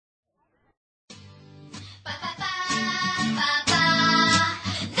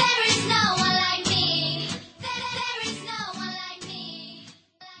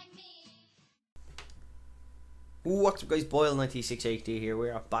What's up guys, Boyle96HD here.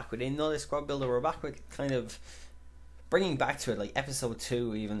 We're back with another squad builder. We're back with kind of bringing back to it like episode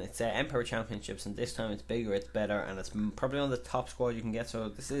 2 even. It's Npower Championships, and this time it's bigger, it's better, and it's probably on the top squad you can get. So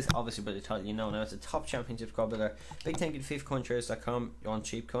this is obviously by the title you know now, it's a top championship squad builder. Big thank you to FIFAcointrace.com. You want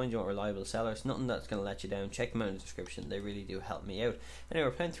cheap coins, you want reliable sellers, nothing that's going to let you down. Check them out in the description, they really do help me out. Anyway,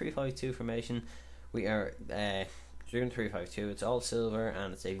 we're playing 3-5-2 formation. We are doing 3-5-2. It's all silver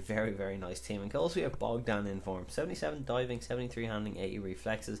and it's a very, very nice team. And also we have Bogdan in form. 77 diving, 73 handling, 80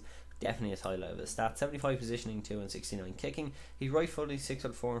 reflexes. Definitely his highlight of his stats. 75 positioning 2 and 69 kicking. He's right footed,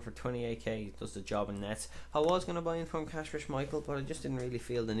 6'4" for 28k. He does the job in nets. I was going to buy in from Cashfish Michael, but I just didn't really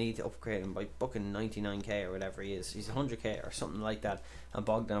feel the need to upgrade him by booking 99k or whatever he is. He's 100k or something like that. And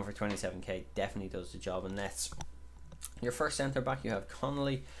Bogdan for 27k definitely does the job in nets. Your first centre back, you have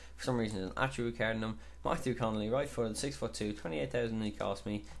Connolly. For some reason, an attribute card in him. Matthew Connolly, right footed, 6'2", 28,000 he cost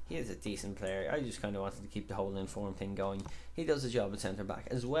me. He is a decent player. I just kind of wanted to keep the whole inform thing going. He does the job at centre back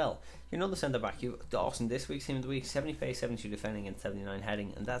as well. You know the centre back, you Dawson this week's team of the week, 70 pace, 72 defending, and 79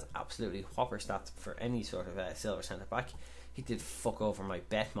 heading, and that's absolutely whopper stats for any sort of silver centre back. He did fuck over my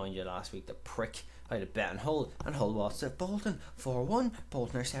bet, mind you, last week. The prick. I had a bet on Hull, and Hull was at Bolton 4-1.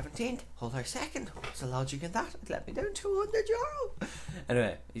 Bolton are 17th, Hull are 2nd. What's the logic in that? It let me down €200.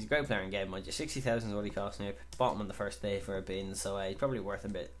 Anyway, he's a great player in game, mind you. 60,000 is what he cost me. I bought him on the first day for a bin, so he's probably worth a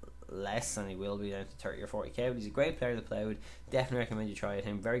bit less than he will be, down to 30 or 40k. But he's a great player to play with. Definitely recommend you try it.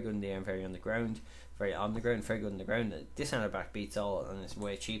 Him very good in the air and very on the ground. Very on the ground, very good on the ground. This centre back beats all, and it's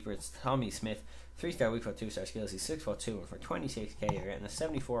way cheaper. It's Tommy Smith. 3-star weak foot, 2-star skills. He's 6'2", and for 26k you're getting a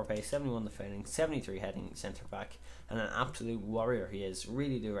 74 pace, 71 defending, 73 heading centre back, and an absolute warrior he is.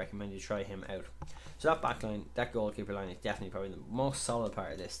 Really do recommend you try him out. So that back line, that goalkeeper line is definitely probably the most solid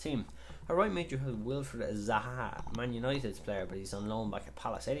part of this team. Our right mid you have Wilfred Zaha, Man United's player, but he's on loan back at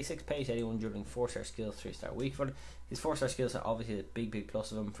Palace. 86 pace, 81 dribbling, 4-star skills, 3-star weak foot. His 4-star skills are obviously a big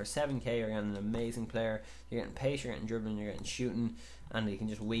plus of him. For 7k you're getting an amazing player. You're getting pace, you're getting dribbling, you're getting shooting, and you can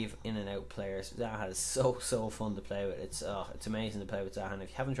just weave in and out players. Zaha is so fun to play with. It's amazing to play with Zaha, and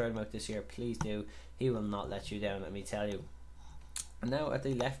if you haven't tried him out this year, please do. He will not let you down, let me tell you. And now at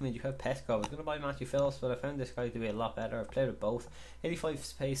the left mid you have Petco. I was going to buy Matthew Phillips, but I found this guy to be a lot better. I've played with both.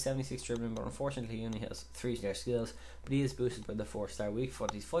 85 pace, 76 dribbling, but unfortunately he only has 3-star skills, but he is boosted by the 4-star weak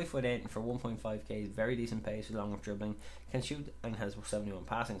foot. He's 5'8", and for 1.5k very decent pace with long dribbling, can shoot, and has 71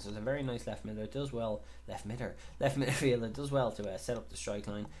 passing, so it's a very nice left midfielder. Does well, left midfielder does well to set up the strike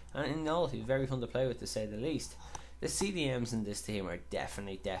line, and in all he's very fun to play with, to say the least. The CDMs in this team are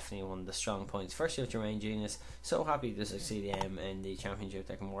definitely one of the strong points. First you have Jermaine Genius. So happy there's a CDM in the championship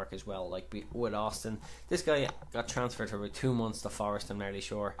that can work as well, like with Austin. This guy got transferred for about 2 months to Forest, I'm nearly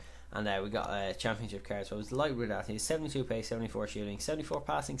sure, and we got a championship card, so I was delighted with that. He's 72 pace, 74 shooting, 74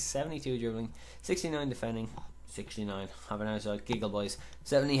 passing, 72 dribbling, 69 defending, 69, have an outside giggle boys,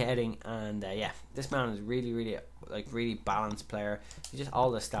 70 heading, and yeah, this man is really balanced player.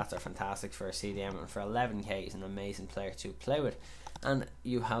 All the stats are fantastic for a CDM, and for 11k he's an amazing player to play with. And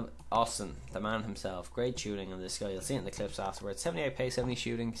you have Austin, the man himself. Great shooting on this guy, you'll see it in the clips afterwards. 78 pace, 70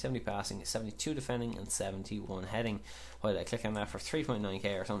 shooting, 70 passing, 72 defending, and 71 heading. While I click on that for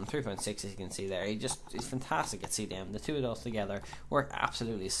 3.9k or something, 3.6 as you can see there. He's fantastic at CDM. The two of those together work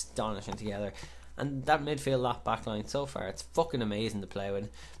absolutely astonishing together. And that midfield, that backline so far, it's fucking amazing to play with.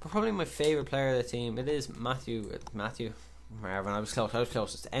 But probably my favourite player of the team, it is Matthew Marvin. I was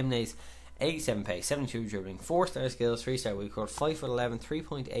closest. Emne's 87 pace, 72 dribbling, 4-star skills, 3-star weak foot, 5'11",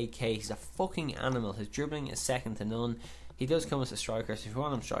 3.8k. He's a fucking animal. His dribbling is second to none. He does come as a striker, so if you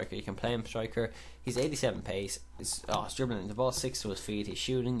want him striker, you can play him striker. He's 87 pace. His dribbling, the ball 6 to his feet. He's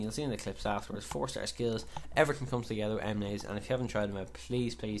shooting. You'll see in the clips afterwards. 4-star skills. Everything comes together with Emne's, and if you haven't tried him out,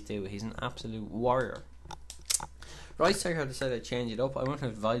 please do. He's an absolute warrior. Right striker, I decided to change it up. I went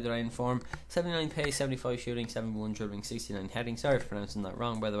with Vidra in form. 79 pace, 75 shooting, 71 dribbling, 69 heading. Sorry for pronouncing that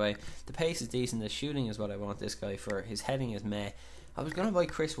wrong, by the way. The pace is decent. The shooting is what I want this guy for. His heading is meh. I was going to buy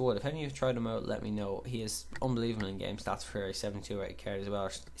Chris Wood. If any of you have tried him out, let me know. He is unbelievable in game stats for a 72 rated card as well,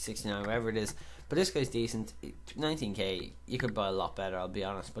 or 69, whatever it is. But this guy's decent. 19k, you could buy a lot better, I'll be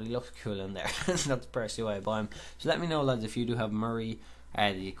honest, but he looks cool in there. That's personally why I buy him. So let me know, lads, if you do have Murray,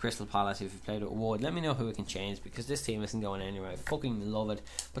 the Crystal Palace, if you've played with Wood, let me know who we can change, because this team isn't going anywhere. I fucking love it.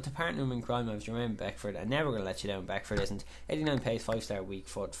 But to partner him in crime, I have Jermaine Beckford. I'm never going to let you down. Beckford isn't. 89 pace, 5-star weak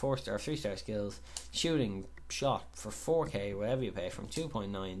foot, 4-star, 3-star skills, shooting, shot for 4K, whatever you pay, from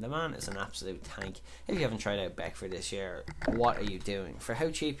 2.9. The man is an absolute tank. If you haven't tried out Beckford this year, what are you doing? For how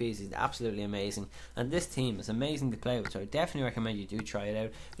cheap he is, he's absolutely amazing. And this team is amazing to play with, so I definitely recommend you do try it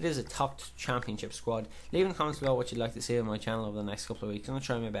out. It is a top championship squad. Leave in the comments below what you'd like to see on my channel over the next couple of weeks. I'm going to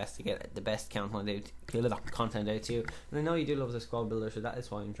try my best to get the best content out to you. And I know you do love the squad builder, so that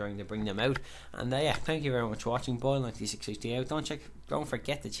is why I'm trying to bring them out. And yeah, thank you very much for watching. Boyle9660 out. Don't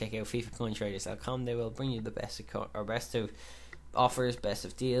forget to check out FIFAcointraders.com. They will bring you the best of offers, best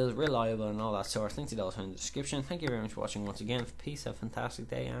of deals, reliable and all that sort. Links to those in the description. Thank you very much for watching once again. Peace, have a fantastic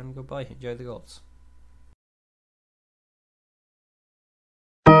day, and goodbye. Enjoy the goals.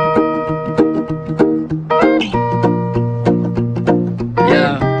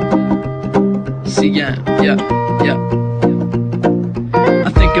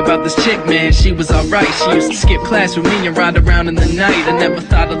 About this chick, man, she was alright. She used to skip class with me and ride around in the night. I never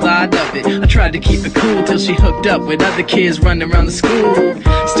thought a lot of it. I tried to keep it cool till she hooked up with other kids running around the school.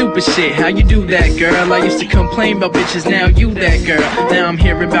 Stupid shit, how you do that, girl? I used to complain about bitches, now you that girl. Now I'm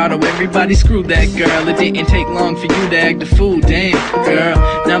hearing about how everybody screwed that girl. It didn't take long for you to act a fool, damn, girl.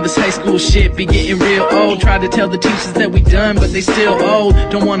 Now this high school shit be getting real old. Try to tell the teachers that we done, but they still old.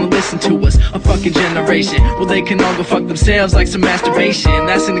 Don't wanna listen to us, a fucking generation. Well, they can all go fuck themselves like some masturbation.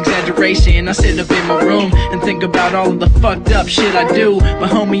 That's an exaggeration. I sit up in my room and think about all of the fucked up shit I do. But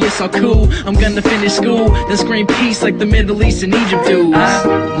homie, it's all cool. I'm gonna finish school, then scream peace like the Middle East and Egypt do. I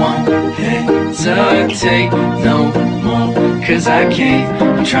won't hesitate no more, cause I can't.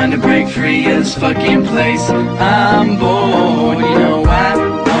 I'm trying to break free of this fucking place. I'm bored, you know I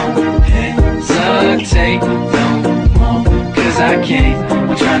won't hesitate no more, cause I can't.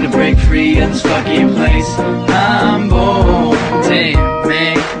 I'm trying to break free of this fucking place. I'm bored. Damn,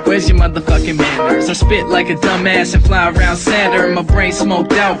 man, where's your motherfucking manners? I spit like a dumbass and fly around Saturn. My brain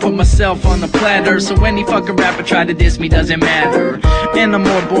smoked out, put myself on the platter. So any fucking rapper try to diss me doesn't matter. And I'm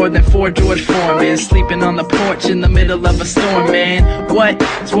more bored than 4 George Foreman, sleeping on the porch in the middle of a storm, man. What?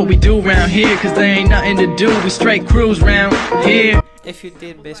 It's what we do around here, cause there ain't nothing to do. We straight cruise round here. If you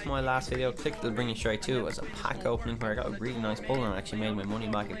did miss my last video, click to bring you straight to it. It was a pack opening where I got a really nice pull and I actually made my money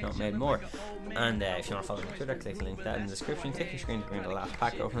back, if not made more. And if you want to follow me on Twitter, click the link that in the description. Click your screen to bring the last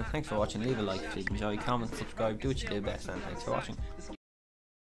pack opening. Thanks for watching. Leave a like if you enjoy, comment, subscribe, do what you do best, and thanks for watching.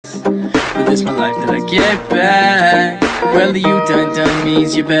 But this my life that I get back. Well, you done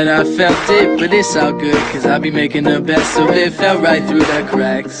means you bet I felt it. But it's all good, cause I be making the best of it. Fell right through the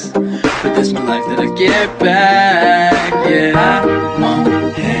cracks. But this my life that I get back. Yeah, I won't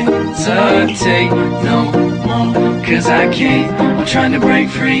hesitate no more, cause I can't. I'm trying to break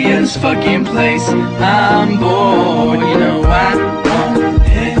free of this fucking place. I'm bored, you know I won't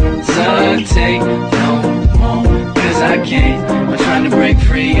hesitate no more, cause I can't. I'm trying to break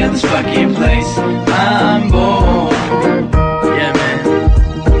free of this fucking place. I'm bored. Yeah, man,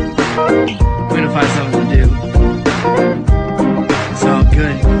 we're gonna find something to do. It's all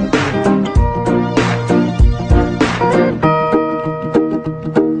good.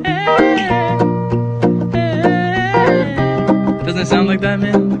 Doesn't it sound like that,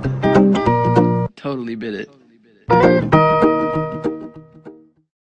 man? Totally bit it.